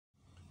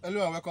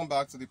Hello and welcome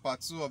back to the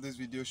part 2 of this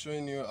video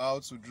showing you how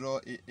to draw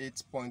a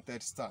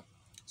 8-pointed star.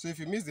 So if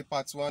you missed the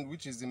part 1,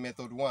 which is the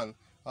method 1,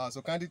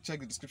 so kindly check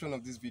the description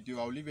of this video.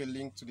 I'll leave a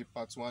link to the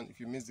part 1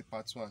 if you missed the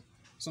part 1.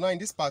 So now in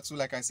this part 2,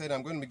 like I said,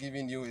 I'm going to be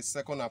giving you a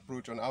second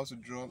approach on how to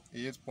draw a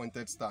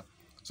 8-pointed star.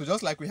 So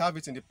just like we have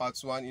it in the part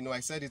 1, I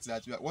said it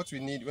that what we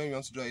need when we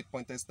want to draw an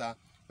 8-pointed star,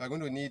 we are going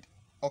to need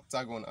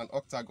octagon and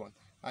octagon.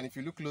 And if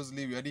you look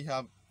closely, we already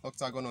have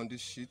octagon on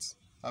this sheet.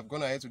 I've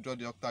gone ahead to draw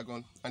the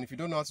octagon, and if you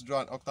don't know how to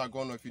draw an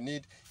octagon, or if you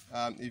need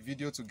a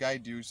video to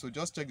guide you, so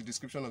just check the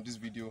description of this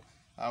video.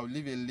 I'll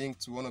leave a link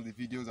to one of the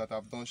videos that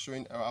I've done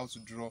showing how to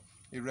draw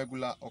a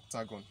regular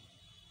octagon.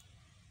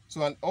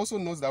 So, and also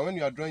note that when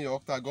you are drawing your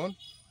octagon,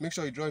 make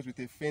sure you draw it with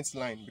a faint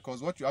line,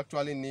 because what you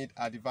actually need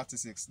are the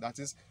vertices, that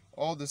is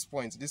all these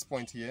points, this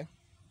point here.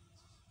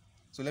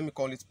 So let me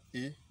call it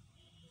A.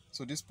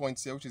 So this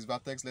point here, which is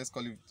vertex, let's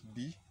call it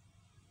B.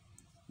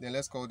 Then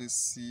let's call this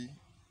C,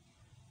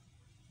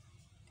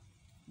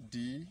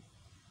 D,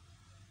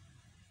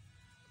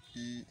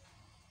 E,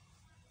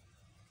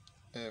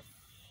 F,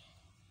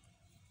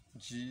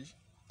 G,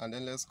 and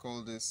then let's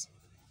call this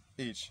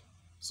H.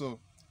 So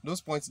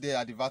those points there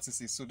are the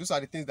vertices. So those are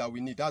the things that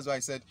we need. That's why I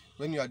said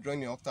when you are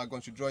drawing your octagon,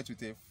 you should draw it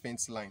with a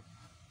faint line.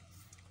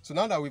 So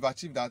now that we've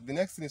achieved that, the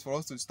next thing is for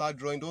us to start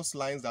drawing those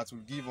lines that will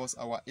give us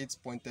our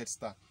 8-pointed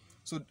star.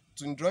 So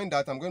in drawing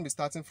that, I'm going to be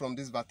starting from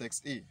this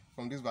vertex A.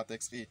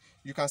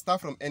 You can start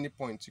from any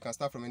point.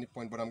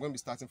 But I'm going to be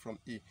starting from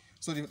A.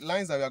 So the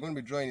lines that we are going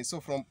to be drawing is, so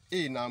from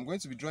A now, I'm going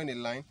to be drawing a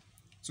line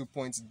to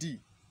point D.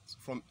 So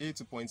from A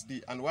to point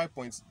D. And why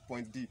point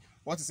D?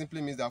 What it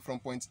simply means that from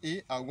point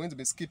A, I'm going to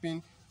be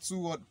skipping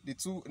the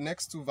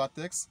next two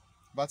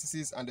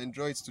vertices and then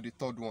draw it to the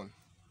third one.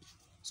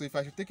 So if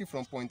I should take it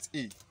from point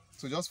A,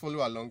 so just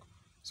follow along.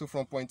 So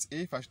from point A,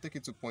 if I should take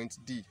it to point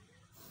D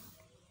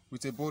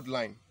with a bold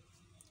line.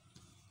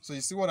 So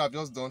you see what I've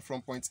just done.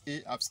 From point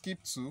A, I've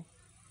skipped two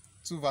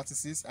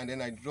vertices, and then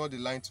I draw the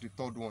line to the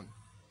third one.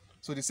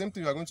 So the same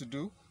thing we are going to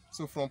do.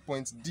 So from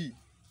point D,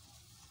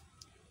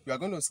 we are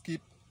going to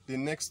skip the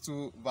next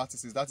two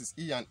vertices, that is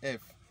E and F,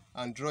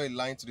 and draw a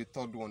line to the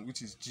third one,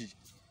 which is G.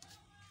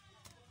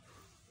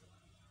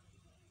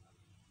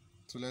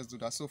 So let's do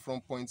that. So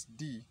from point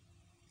D,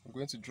 I'm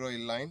going to draw a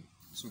line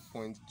to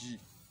point G.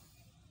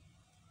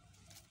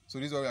 So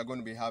this is what we are going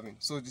to be having.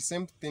 So the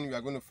same thing we are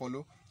going to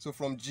follow. So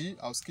from G,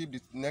 I'll skip the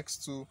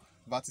next two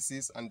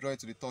vertices and draw it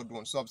to the third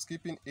one. So I'm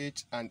skipping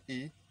H and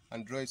A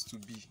and draw it to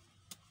B.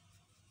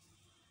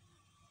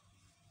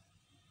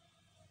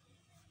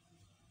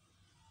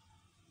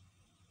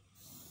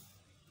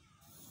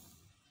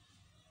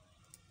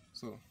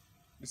 So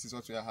this is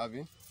what we are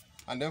having.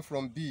 And then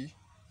from B,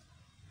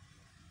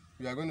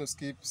 we are going to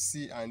skip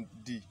C and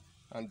D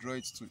and draw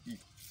it to E.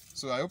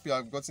 So I hope you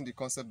have gotten the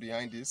concept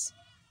behind this.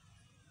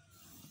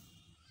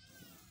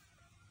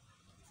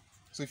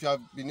 So if you have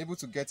been able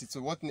to get it,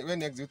 so where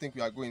next do you think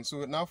we are going?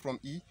 So now from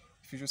E,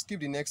 if you should skip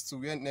the next two,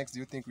 where next do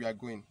you think we are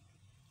going?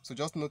 So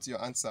just note your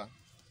answer.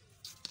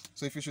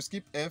 So if you should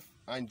skip F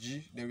and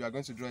G, then we are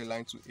going to draw a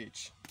line to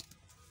H.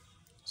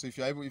 So if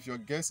your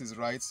guess is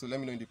right, so let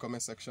me know in the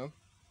comment section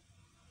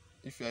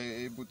if you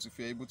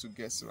are able to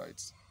guess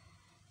right.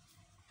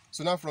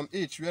 So now from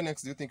H, where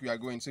next do you think we are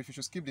going? So if you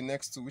should skip the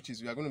next two, which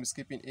is we are going to be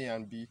skipping A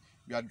and B,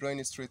 we are drawing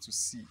it straight to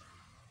C.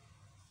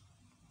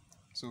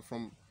 So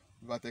from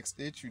vertex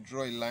H, you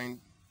draw a line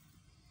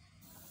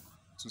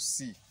to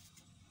C.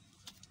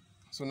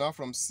 So now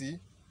from C,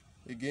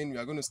 again, we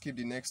are going to skip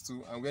the next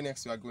two, and where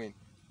next we are going?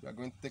 We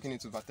are taking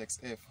it to vertex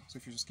F. So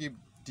if you skip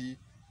D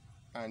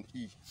and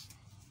E,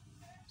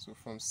 so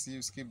from C,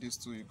 you skip these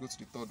two, you go to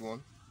the third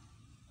one.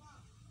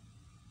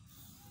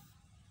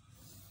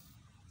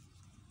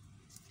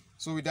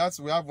 So with that,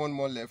 we have one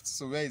more left.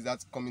 So where is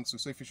that coming to?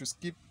 So if you should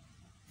skip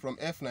from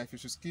F now, if you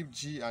should skip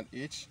G and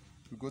H,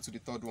 you go to the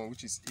third one,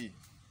 which is A.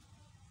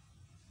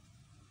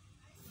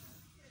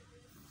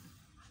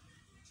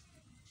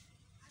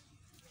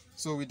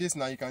 So with this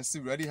now, you can see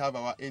we already have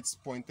our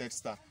 8-pointed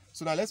star.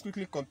 So now let's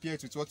quickly compare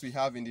it with what we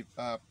have in the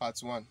part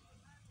 1.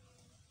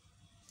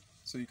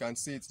 So you can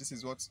see it. This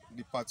is what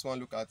the part 1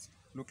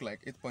 look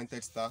like,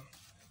 8-pointed star.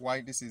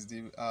 Why this is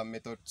the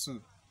method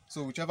 2.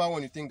 So whichever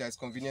one you think that is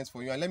convenient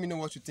for you, and let me know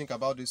what you think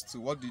about these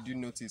two. What did you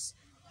notice?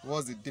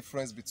 What's the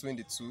difference between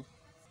the two?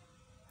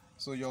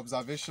 So your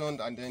observation,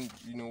 and then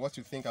what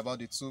you think about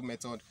the two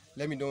methods.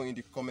 Let me know in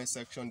the comment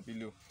section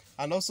below.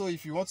 And also,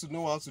 if you want to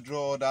know how to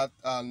draw other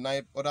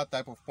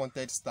type of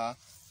pointed star,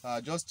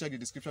 just check the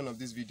description of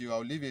this video.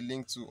 I'll leave a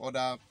link to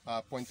other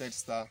pointed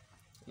star,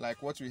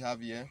 like what we have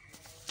here.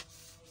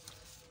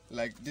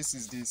 Like this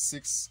is the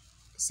six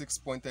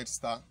pointed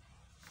star.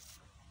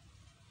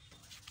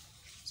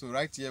 So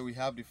right here we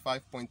have the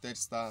 5-pointed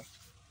star.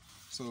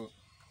 So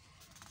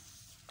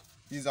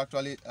this is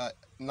actually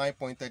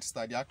 9-pointed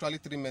star. There are actually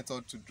 3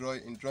 methods to draw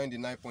in drawing the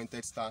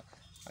 9-pointed star,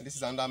 and this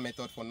is another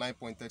method for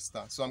 9-pointed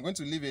star. So I'm going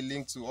to leave a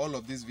link to all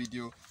of this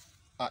video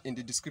in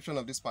the description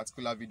of this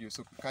particular video,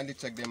 so kindly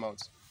check them out.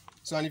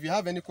 So, and if you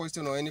have any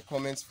question or any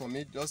comments for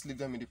me, just leave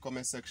them in the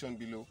comment section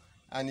below.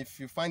 And if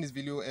you find this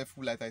video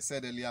helpful, like I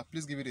said earlier,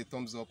 please give it a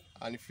thumbs up.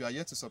 And if you are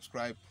yet to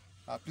subscribe,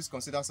 please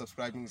consider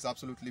subscribing. It's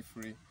absolutely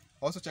free.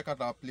 Also check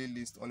out our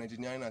playlist on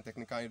engineering and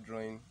technical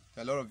drawing.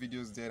 There are a lot of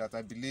videos there that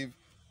I believe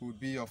would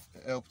be of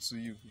help to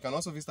you. You can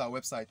also visit our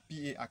website,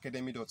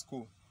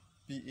 paacademy.co,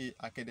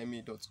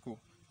 paacademy.co.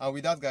 And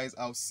with that, guys,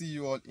 I'll see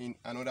you all in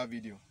another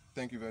video.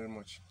 Thank you very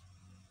much.